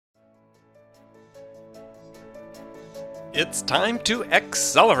It's time to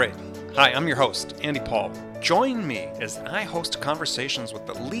accelerate. Hi, I'm your host, Andy Paul. Join me as I host conversations with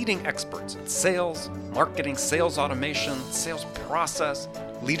the leading experts in sales, marketing, sales automation, sales process,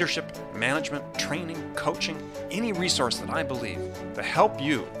 leadership, management, training, coaching, any resource that I believe to help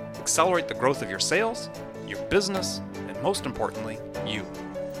you accelerate the growth of your sales, your business, and most importantly, you.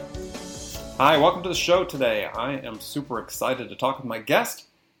 Hi, welcome to the show today. I am super excited to talk with my guest.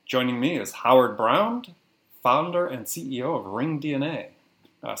 Joining me is Howard Brown, founder and CEO of RingDNA,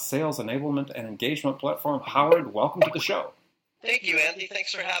 a sales enablement and engagement platform. Howard, welcome to the show. Thank you, Andy.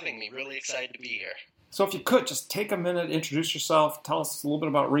 Thanks for having me. Really excited to be here. So if you could, just take a minute, introduce yourself, tell us a little bit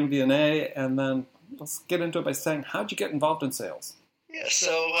about RingDNA, and then let's get into it by saying, how'd you get involved in sales? Yeah,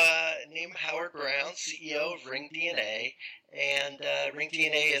 so named Howard Brown, CEO of RingDNA, and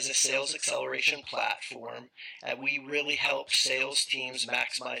RingDNA is a sales acceleration platform. We really help sales teams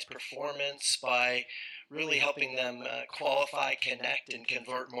maximize performance by really helping them qualify, connect, and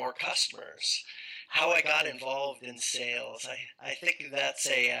convert more customers. How I got involved in sales, I think that's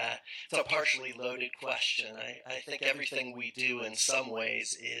it's a partially loaded question. I think everything we do in some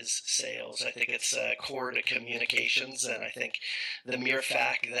ways is sales. I think it's core to communications, and I think the mere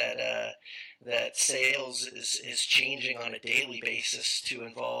fact that sales is changing on a daily basis to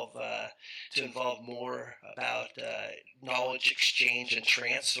involve more about knowledge exchange and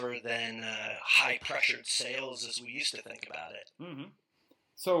transfer than high pressured sales as we used to think about it. Mm-hmm.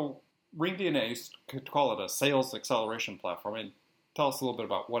 So RingDNA, could call it a sales acceleration platform, and tell us a little bit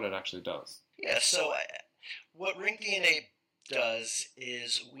about what it actually does. Yeah, so what RingDNA does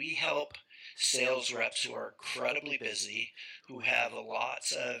is we help sales reps who are incredibly busy, who have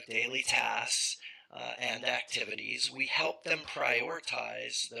lots of daily tasks and activities. We help them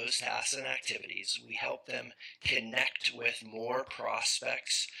prioritize those tasks and activities. We help them connect with more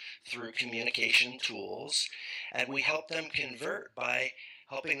prospects through communication tools, and we help them convert by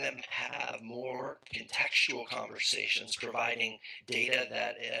helping them have more contextual conversations, providing data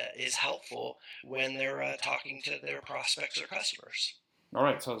that is helpful when they're talking to their prospects or customers. All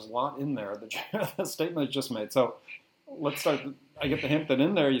right, so there's a lot in there, the statement you just made. So let's start. I get the hint that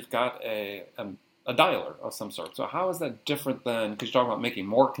in there you've got a dialer of some sort. So how is that different than, because you're talking about making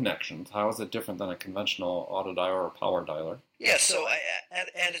more connections, how is it different than a conventional auto dialer or power dialer? Yeah, so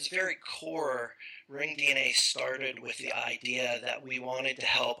at its very core, RingDNA started with the idea that we wanted to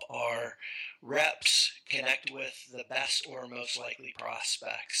help our reps connect with the best or most likely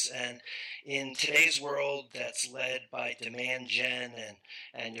prospects. And in today's world that's led by demand gen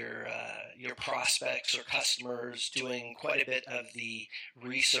and your prospects or customers doing quite a bit of the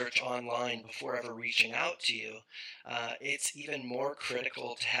research online before ever reaching out to you, it's even more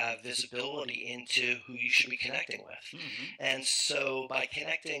critical to have visibility into who you should be connecting with. Mm-hmm. And so by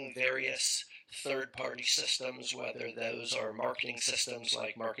connecting various third-party systems, whether those are marketing systems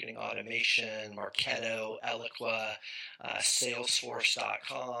like marketing automation, Marketo, Eloqua,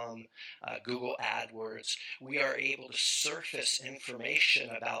 Salesforce.com, Google AdWords, we are able to surface information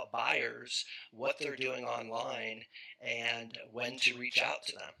about buyers, what they're doing online, and when to reach out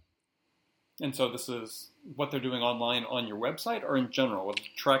to them. And so this is what they're doing online on your website, or in general, with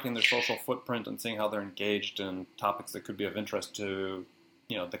tracking their social footprint and seeing how they're engaged in topics that could be of interest to,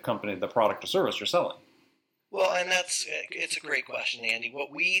 the company, the product or service you're selling? Well, and it's a great question, Andy.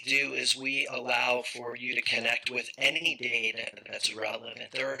 What we do is we allow for you to connect with any data that's relevant.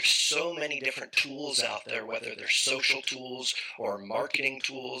 There are so many different tools out there, whether they're social tools or marketing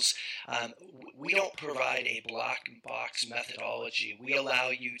tools. We don't provide a black box methodology. We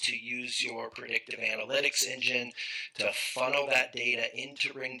allow you to use your predictive analytics engine to funnel that data into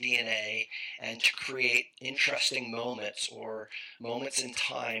RingDNA and to create interesting moments or moments in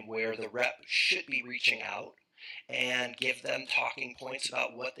time where the rep should be reaching out and give them talking points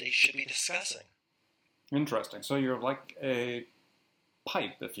about what they should be discussing. Interesting. So you're like a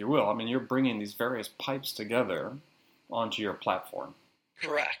pipe, if you will. I mean, you're bringing these various pipes together onto your platform.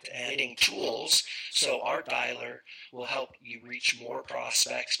 Correct. And adding tools. So our dialer will help you reach more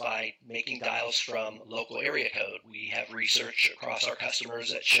prospects by making dials from local area code. We have research across our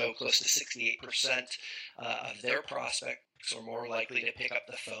customers that show close to 68% of their prospects are more likely to pick up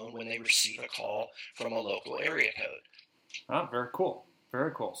the phone when they receive a call from a local area code. Ah, very cool.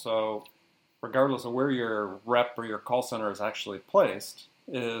 Very cool. So regardless of where your rep or your call center is actually placed,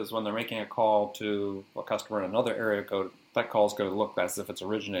 is when they're making a call to a customer in another area code, that call is going to look as if it's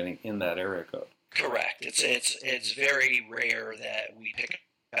originating in that area code. Correct. It's very rare that we pick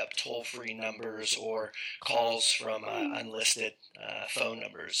up toll-free numbers or calls from unlisted phone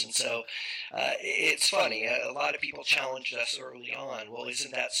numbers. And so it's funny. A lot of people challenged us early on. Well,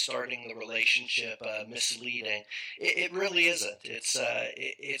 isn't that starting the relationship misleading? It really isn't. It's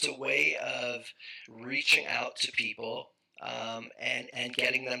a way of reaching out to people and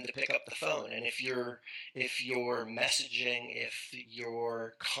getting them to pick up the phone. And if your messaging, if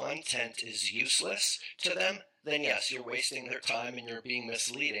your content is useless to them, then yes, you're wasting their time and you're being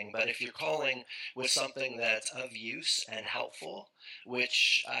misleading. But if you're calling with something that's of use and helpful,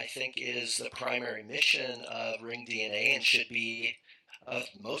 which I think is the primary mission of Ring DNA and should be of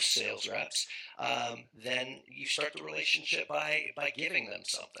most sales reps, then you start the relationship by giving them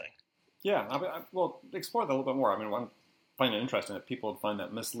something. Yeah, well, explore that a little bit more. I mean, I find it interesting that people find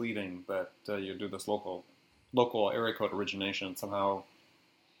that misleading that you do this local area code origination somehow,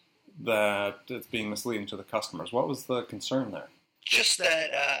 that it's being misleading to the customers. What was the concern there? Just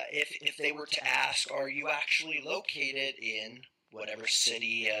that if they were to ask, are you actually located in whatever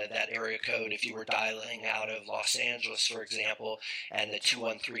city, that area code, if you were dialing out of Los Angeles, for example, and the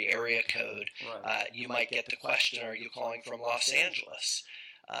 213 area code, right, you might get the question, are you calling from Los Angeles?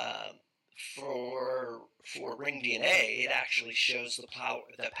 For Ring DNA, it actually shows the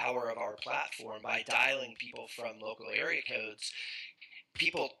power of our platform. By dialing people from local area codes,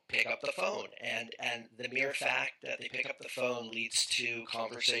 people pick up the phone, and the mere fact that they pick up the phone leads to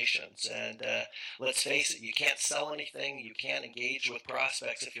conversations. And let's face it, you can't sell anything, you can't engage with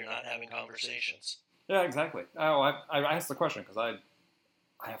prospects if you're not having conversations. Yeah, exactly. Oh, I asked the question because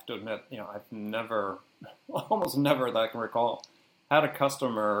I have to admit, I've almost never that I can recall, had a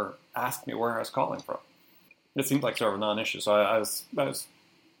customer ask me where I was calling from. It seemed like sort of a non-issue. So I was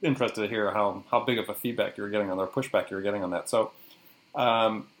interested to hear how big of a feedback you were getting on there, pushback you were getting on that. So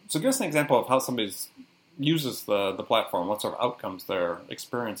give us an example of how somebody uses the platform, what sort of outcomes they're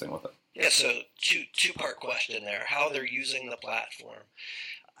experiencing with it. Yeah, so two-part question there, how they're using the platform.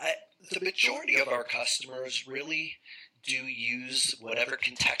 The majority of our customers really do use whatever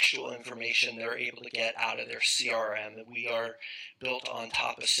contextual information they're able to get out of their CRM. We are built on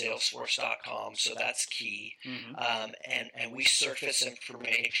top of Salesforce.com, so that's key. Mm-hmm. And we surface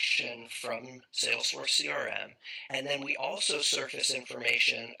information from Salesforce CRM. And then we also surface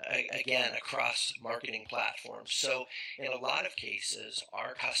information, again, across marketing platforms. So in a lot of cases,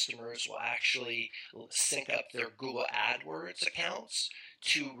 our customers will actually sync up their Google AdWords accounts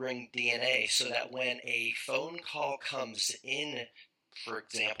to Ring DNA, so that when a phone call comes in, for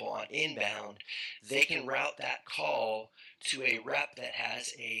example, on inbound, they can route that call to a rep that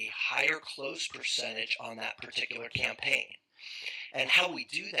has a higher close percentage on that particular campaign. And how we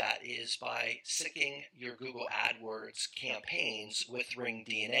do that is by syncing your Google AdWords campaigns with Ring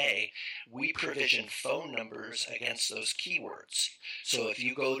DNA. We provision phone numbers against those keywords. So if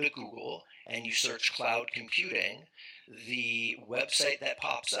you go to Google and you search cloud computing, the website that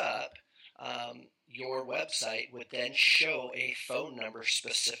pops up, your website would then show a phone number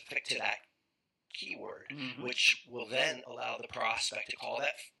specific to that keyword, mm-hmm, which will then allow the prospect to call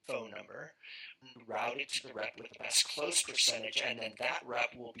that phone number, route it to the rep with the best close percentage, and then that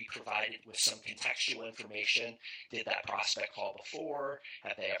rep will be provided with some contextual information. Did that prospect call before?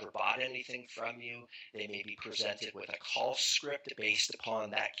 Have they ever bought anything from you? They may be presented with a call script based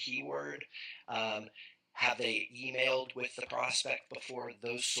upon that keyword. Have they emailed with the prospect before?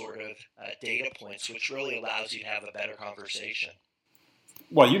 Those sort of data points, which really allows you to have a better conversation.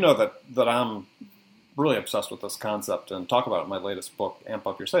 Well, you know that I'm really obsessed with this concept and talk about it in my latest book, Amp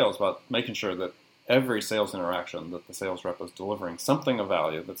Up Your Sales, about making sure that every sales interaction that the sales rep is delivering something of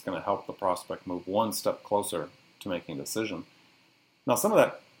value that's going to help the prospect move one step closer to making a decision. Now, some of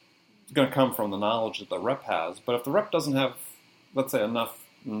that is going to come from the knowledge that the rep has, but if the rep doesn't have, let's say, enough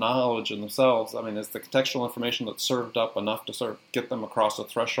knowledge in themselves, I mean, is the contextual information that's served up enough to sort of get them across a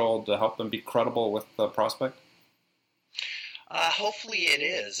threshold to help them be credible with the prospect? Hopefully it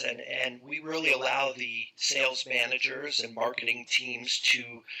is, and we really allow the sales managers and marketing teams to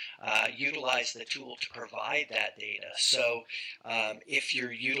utilize the tool to provide that data. So if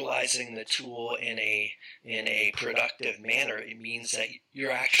you're utilizing the tool in a productive manner, it means that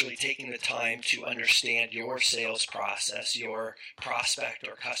you're actually taking the time to understand your sales process, your prospect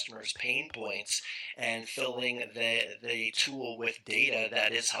or customer's pain points, and filling the tool with data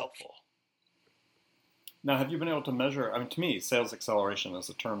that is helpful. Now, have you been able to measure, I mean, to me, sales acceleration is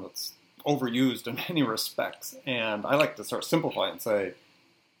a term that's overused in many respects, and I like to sort of simplify it and say,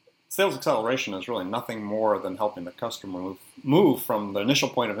 sales acceleration is really nothing more than helping the customer move from the initial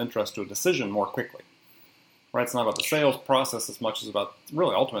point of interest to a decision more quickly. Right? It's not about the sales process as much as about,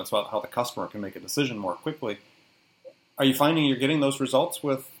 really, ultimately, it's about how the customer can make a decision more quickly. Are you finding you're getting those results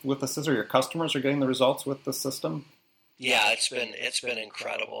with the system? Or your customers are getting the results with the system? Yeah, it's been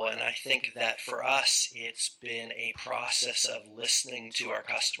incredible, and I think that for us, it's been a process of listening to our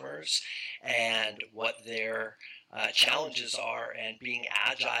customers and what their challenges are, and being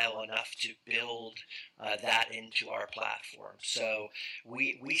agile enough to build that into our platform. So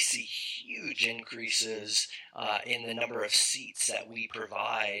we see huge increases in the number of seats that we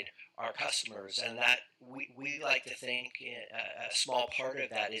provide our customers, and that we like to think a small part of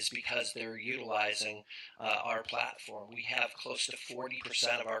that is because they're utilizing our platform. We have close to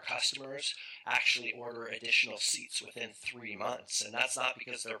 40% of our customers actually order additional seats within 3 months, and that's not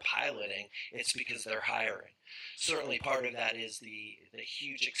because they're piloting, it's because they're hiring. Certainly part of that is the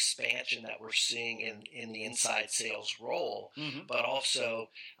huge expansion that we're seeing in the inside sales role, but also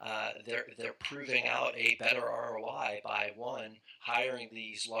they're proving out a better ROI by, one, hiring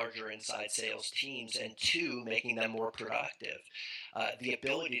these larger inside sales teams, and two, making them more productive. The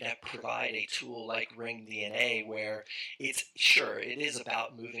ability to provide a tool like RingDNA, where it is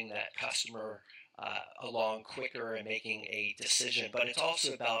about moving that customer along quicker and making a decision, but it's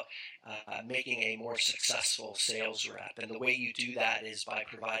also about making a more successful sales rep. And the way you do that is by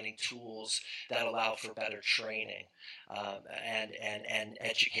providing tools that allow for better training and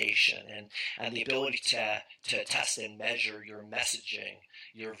education, and the ability to test and measure your messaging,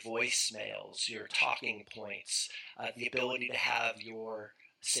 your voicemails, your talking points, the ability to have your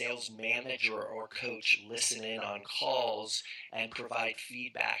sales manager or coach listen in on calls and provide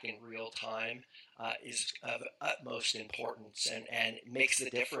feedback in real time is of utmost importance, and makes the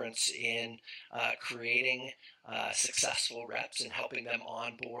difference in creating successful reps and helping them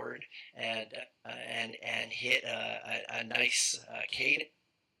onboard and hit a nice cadence.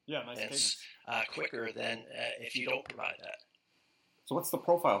 Yeah, nice cadence. Quicker than if you don't provide that. So what's the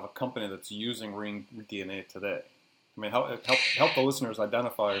profile of a company that's using RingDNA today? I mean, help the listeners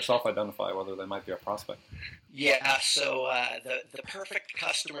identify or self-identify whether they might be a prospect. Yeah, so the perfect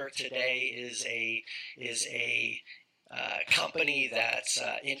customer today is a company that's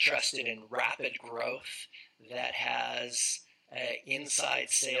interested in rapid growth, that has an inside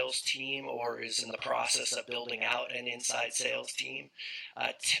sales team or is in the process of building out an inside sales team.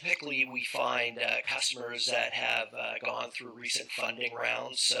 Typically, we find customers that have gone through recent funding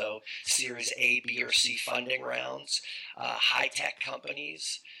rounds, so Series A, B, or C funding rounds, high-tech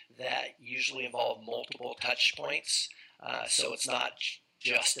companies that usually involve multiple touch points. So it's not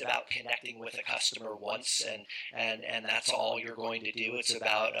just about connecting with a customer once and that's all you're going to do. It's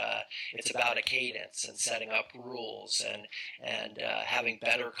about a cadence and setting up rules and having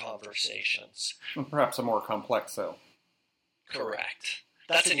better conversations. And perhaps a more complex sale. Correct.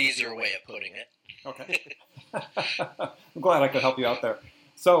 That's an easier way of putting it. Okay. I'm glad I could help you out there.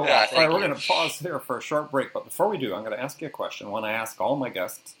 So, all right, we're going to pause here for a short break. But before we do, I'm going to ask you a question, one I ask all my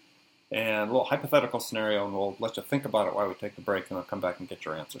guests, and a little hypothetical scenario, and we'll let you think about it while we take the break, and I'll come back and get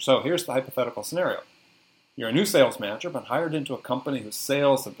your answer. So here's the hypothetical scenario. You're a new sales manager, been hired into a company whose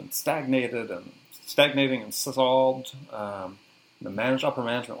sales have been stagnating and stalled. The upper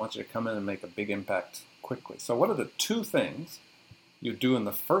management wants you to come in and make a big impact quickly. So what are the two things you do in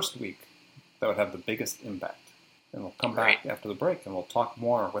the first week that would have the biggest impact? And we'll come back after the break, and we'll talk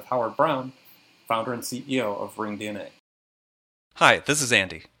more with Howard Brown, founder and CEO of RingDNA. Hi, this is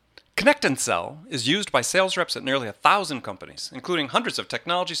Andy. Connect and Sell is used by sales reps at nearly 1,000 companies, including hundreds of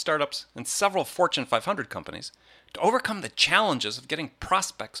technology startups and several Fortune 500 companies, to overcome the challenges of getting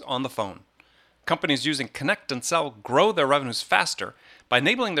prospects on the phone. Companies using Connect and Sell grow their revenues faster by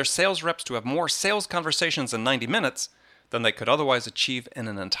enabling their sales reps to have more sales conversations in 90 minutes than they could otherwise achieve in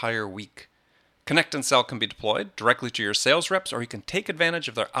an entire week. Connect and Sell can be deployed directly to your sales reps, or you can take advantage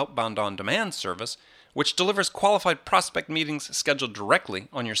of their outbound on-demand service, which delivers qualified prospect meetings scheduled directly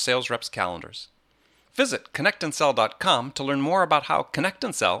on your sales reps' calendars. Visit connectandsell.com to learn more about how Connect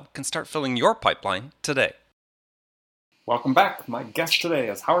and Sell can start filling your pipeline today. Welcome back. My guest today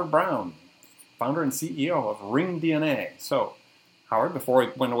is Howard Brown, founder and CEO of RingDNA. So, Howard, before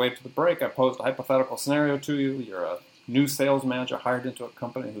we went away to the break, I posed a hypothetical scenario to you. You're a new sales manager hired into a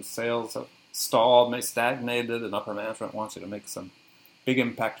company whose sales have stalled, may stagnated, and upper management wants you to make some big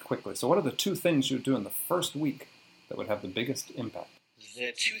impact quickly. So what are the two things you would do in the first week that would have the biggest impact?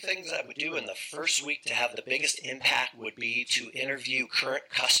 The two things I would do in the first week to have the biggest impact would be to interview current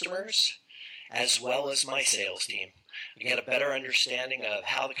customers as well as my sales team. Get a better understanding of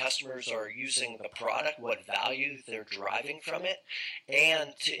how the customers are using the product, what value they're driving from it,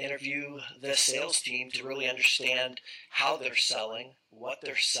 and to interview the sales team to really understand how they're selling, what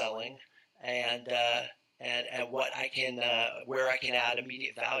they're selling, and what where I can add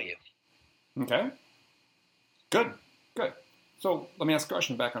immediate value. Okay, good. Good. So let me ask a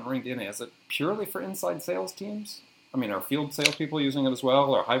question back on RingDNA. Is it purely for inside sales teams? I mean, are field salespeople using it as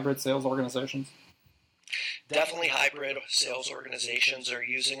well, or hybrid sales organizations? Definitely hybrid sales organizations are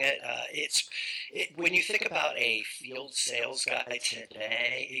using it. When you think about a field sales guy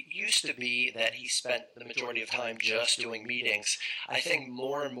today, it used to be that he spent the majority of time just doing meetings. I think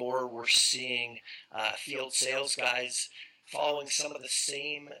more and more we're seeing field sales guys following some of the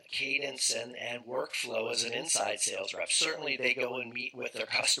same cadence and workflow as an inside sales rep. Certainly they go and meet with their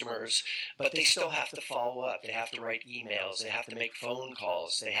customers, but they still have to follow up. They have to write emails. They have to make phone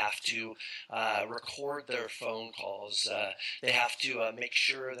calls. They have to record their phone calls. They have to make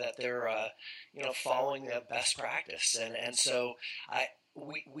sure that they're following the best practice. And so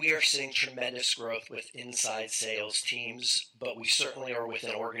we are seeing tremendous growth with inside sales teams, but we certainly are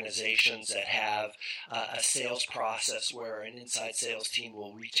within organizations that have a sales process where an inside sales team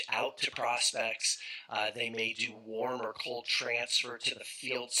will reach out to prospects. They may do warm or cold transfer to the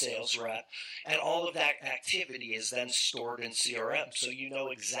field sales rep, and all of that activity is then stored in CRM. So you know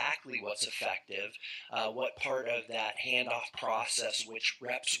exactly what's effective, what part of that handoff process, which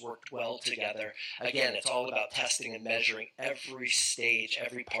reps worked well together. Again, it's all about testing and measuring every stage,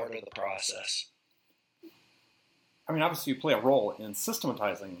 every part of the process. I mean, obviously you play a role in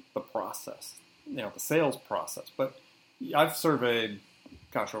systematizing the process, the sales process. But I've surveyed,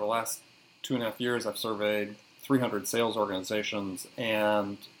 over the last 2.5 years, I've surveyed 300 sales organizations,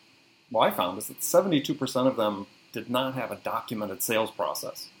 and what I found is that 72% of them did not have a documented sales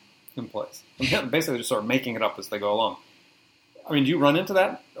process in place. And basically just sort of making it up as they go along. I mean, do you run into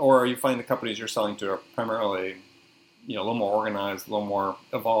that, or are you finding the companies you're selling to are primarily a little more organized, a little more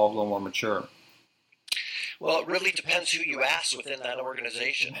evolved, a little more mature? Well, it really depends who you ask within that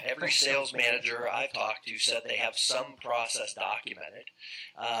organization. Every sales manager I've talked to said they have some process documented,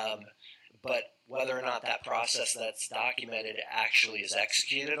 but whether or not that process that's documented actually is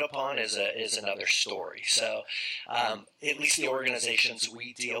executed upon is another story. So at least the organizations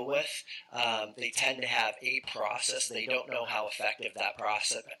we deal with, they tend to have a process. They don't know how effective that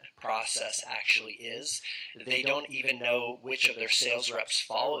process actually is. They don't even know which of their sales reps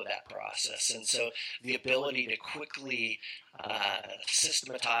follow that process. And so the ability to quickly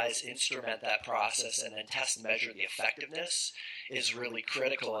systematize, instrument that process, and then test and measure the effectiveness is really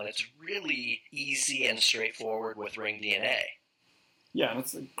critical, and it's really easy and straightforward with RingDNA. Yeah, and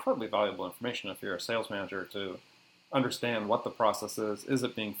it's incredibly valuable information if you're a sales manager to understand what the process is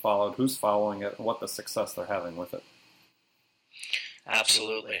it being followed, who's following it, and what the success they're having with it.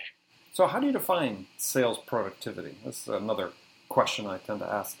 Absolutely. So how do you define sales productivity? This is another question I tend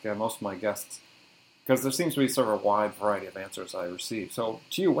to ask most of my guests, because there seems to be sort of a wide variety of answers I receive. So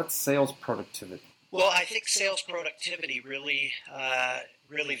to you, what's sales productivity? Well, I think sales productivity really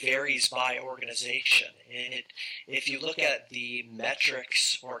varies by organization. If you look at the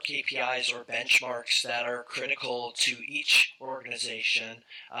metrics or KPIs or benchmarks that are critical to each organization,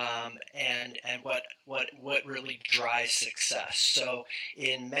 and what really drives success. So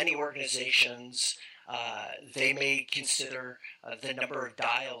in many organizations, they may consider the number of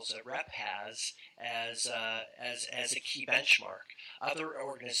dials a rep has as a key benchmark. Other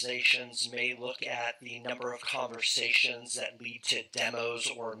organizations may look at the number of conversations that lead to demos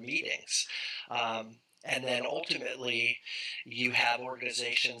or meetings. And then ultimately, you have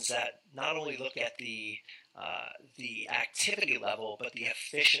organizations that not only look at the activity level, but the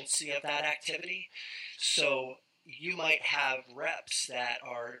efficiency of that activity. So you might have reps that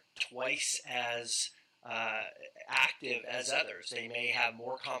are twice as active as others. They may have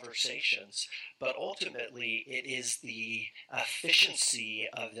more conversations, but ultimately it is the efficiency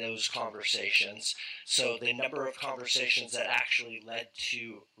of those conversations. So the number of conversations that actually led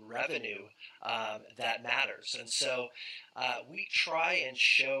to revenue that matters. And so we try and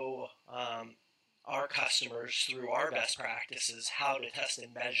show our customers through our best practices how to test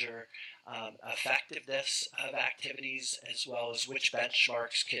and measure effectiveness of activities, as well as which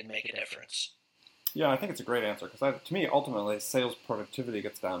benchmarks can make a difference. Yeah, I think it's a great answer, because to me, ultimately, sales productivity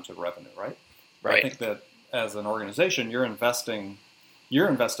gets down to revenue, right? Right. I think that as an organization, you're investing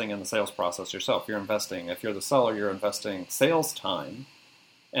in the sales process yourself. You're investing, if you're the seller, you're investing sales time,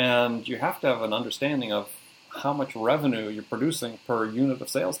 and you have to have an understanding of how much revenue you're producing per unit of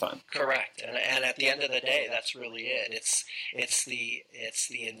sales time. Correct, and at the end of the day, that's really it. It's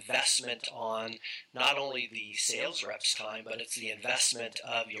the investment on not only the sales rep's time, but it's the investment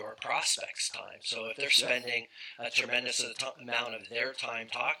of your prospect's time. So if they're spending a tremendous amount of their time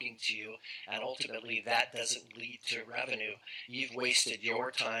talking to you, and ultimately that doesn't lead to revenue, you've wasted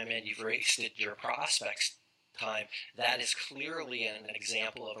your time and you've wasted your prospects' time, that is clearly an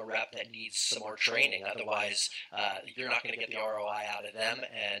example of a rep that needs some more training. Otherwise, you're not going to get the ROI out of them,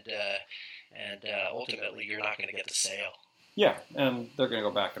 and ultimately, you're not going to get the sale. Yeah, and they're going to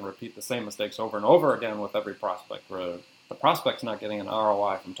go back and repeat the same mistakes over and over again with every prospect, where the prospect's not getting an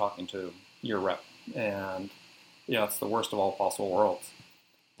ROI from talking to your rep. And, it's the worst of all possible worlds.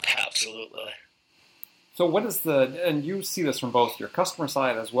 Absolutely. So what is and you see this from both your customer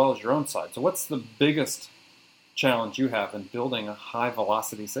side as well as your own side. So what's the biggest challenge you have in building a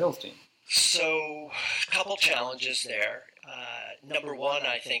high-velocity sales team? So a couple challenges there. Number one,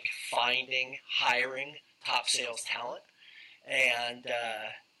 I think hiring top sales talent. And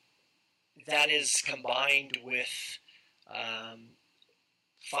that is combined with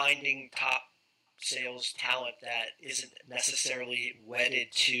finding top sales talent that isn't necessarily wedded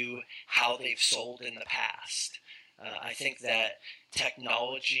to how they've sold in the past. I think that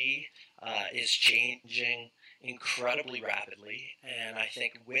technology is changing incredibly rapidly, and I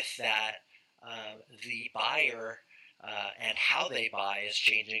think with that, the buyer and how they buy is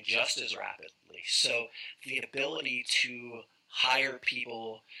changing just as rapidly. So the ability to hire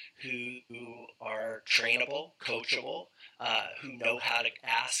people who are trainable, coachable, who know how to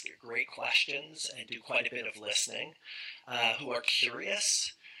ask great questions and do quite a bit of listening, who are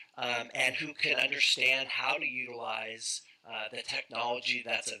curious, and who can understand how to utilize the technology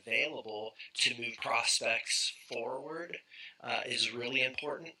that's available to move prospects forward is really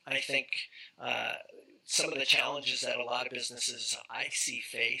important. I think some of the challenges that a lot of businesses I see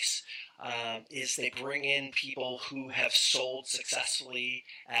face is they bring in people who have sold successfully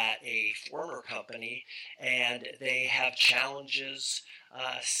at a former company, and they have challenges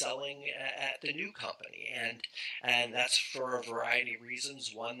selling at the new company, and that's for a variety of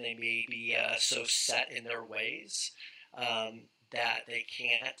reasons. One, they may be so set in their ways that they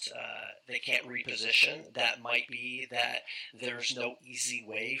can't reposition. That might be that there's no easy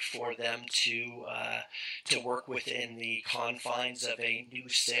way for them to work within the confines of a new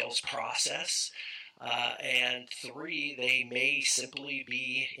sales process. And three, they may simply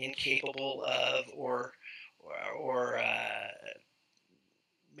be incapable of, or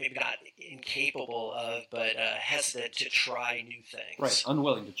maybe not incapable of, but hesitant to try new things. Right,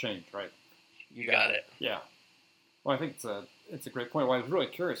 unwilling to change. Right. You got it. Yeah. Well, I think it's a great point. What I was really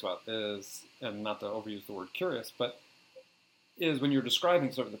curious about is, and not to overuse the word curious, but is when you're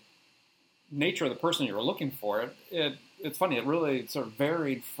describing sort of the nature of the person you were looking for, it's funny, it really sort of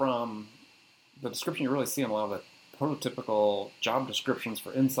varied from the description you really see in a lot of the prototypical job descriptions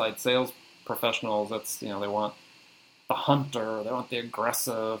for inside sales professionals. That's, they want the hunter, they want the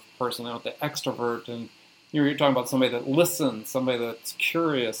aggressive person, they want the extrovert, and you're talking about somebody that listens, somebody that's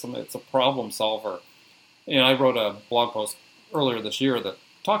curious, somebody that's a problem solver. I wrote a blog post earlier this year that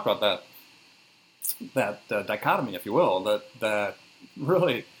talked about that dichotomy, if you will, that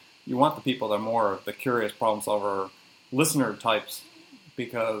really you want the people that are more the curious problem solver, listener types,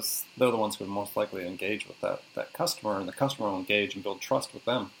 because they're the ones who are most likely to engage with that customer, and the customer will engage and build trust with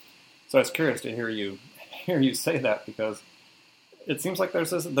them. So I was curious to hear you say that, because it seems like there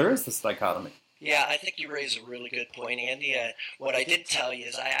is this dichotomy. Yeah, I think you raise a really good point, Andy. What I did tell you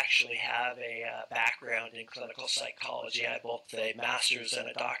is I actually have a background in clinical psychology. I have both a master's and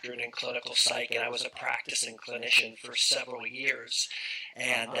a doctorate in clinical psych, and I was a practicing clinician for several years.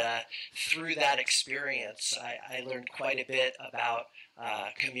 And through that experience, I learned quite a bit about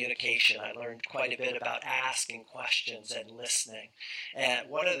communication. I learned quite a bit about asking questions and listening. And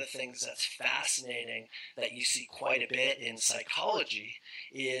one of the things that's fascinating that you see quite a bit in psychology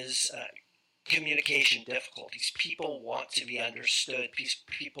is communication difficulties. People want to be understood.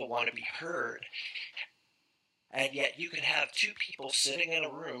 People want to be heard. And yet you could have two people sitting in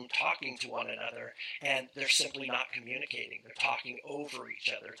a room talking to one another, and they're simply not communicating. They're talking over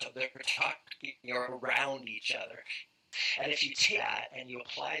each other. They're talking around each other. And if you take that and you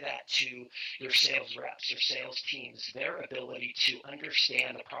apply that to your sales reps, your sales teams, their ability to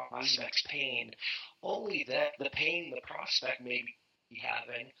understand the prospect's pain, only that the pain the prospect may be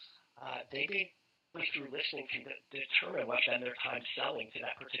having, they may, through listening, can determine what spend their time selling to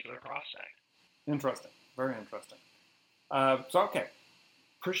that particular prospect. Interesting. Very interesting. Okay.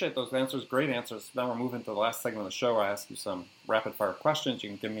 Appreciate those answers. Great answers. Now we're moving to the last segment of the show. I ask you some rapid-fire questions. You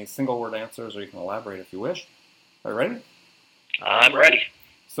can give me single-word answers, or you can elaborate if you wish. Are you ready? I'm ready.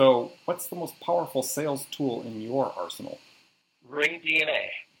 So, what's the most powerful sales tool in your arsenal? RingDNA.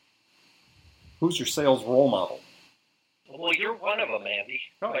 Who's your sales role model? Well, you're one of them, Andy,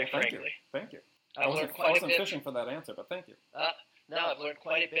 quite frankly. Thank you. I wasn't fishing for that answer, but thank you. No, I've learned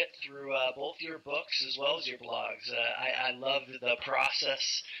quite a bit through both your books as well as your blogs. I love the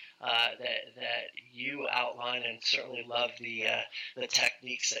process that you outline, and certainly love the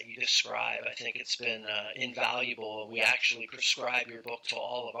techniques that you describe. I think it's been invaluable. We actually prescribe your book to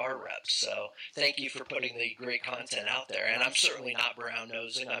all of our reps. So thank you for putting the great content out there. And I'm certainly not brown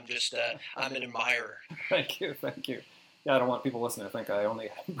nosing. I'm just I'm an admirer. Thank you. Yeah, I don't want people listening to think I only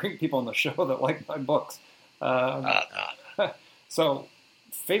bring people on the show that like my books. So,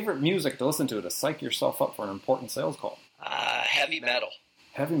 favorite music to listen to psych yourself up for an important sales call? Heavy metal.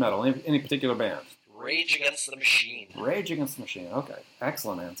 Heavy metal. Any particular band? Rage Against the Machine. Rage Against the Machine. Okay.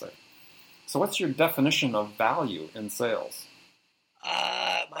 Excellent answer. So what's your definition of value in sales?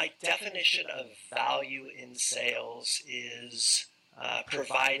 My definition of value in sales is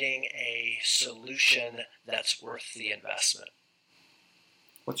providing a solution that's worth the investment.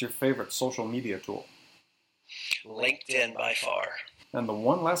 What's your favorite social media tool? LinkedIn by far. And the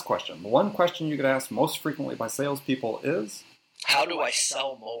one last question, the one question you get asked most frequently by salespeople is? How do I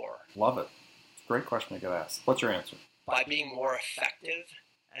sell more? Love it. It's a great question to get asked. What's your answer? By being more effective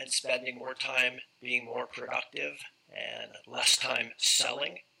and spending more time being more productive and less time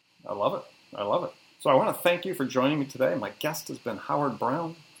selling. I love it. So I want to thank you for joining me today. My guest has been Howard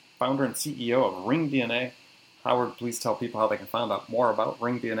Brown, founder and CEO of RingDNA. Howard, please tell people how they can find out more about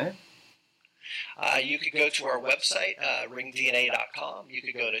RingDNA. You could go to our website, ringdna.com. You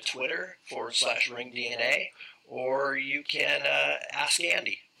could go to Twitter /ringdna, or you can ask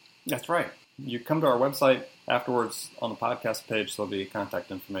Andy. That's right. You come to our website afterwards on the podcast page, there'll be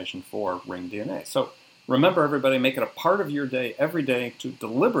contact information for RingDNA. So remember, everybody, make it a part of your day every day to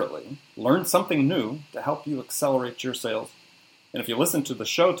deliberately learn something new to help you accelerate your sales. And if you listened to the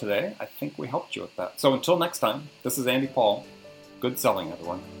show today, I think we helped you with that. So until next time, this is Andy Paul. Good selling,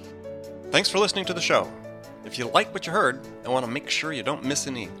 everyone. Thanks for listening to the show. If you like what you heard and want to make sure you don't miss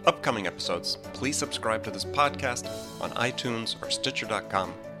any upcoming episodes, please subscribe to this podcast on iTunes or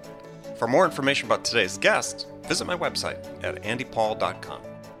Stitcher.com. For more information about today's guest, visit my website at andypaul.com.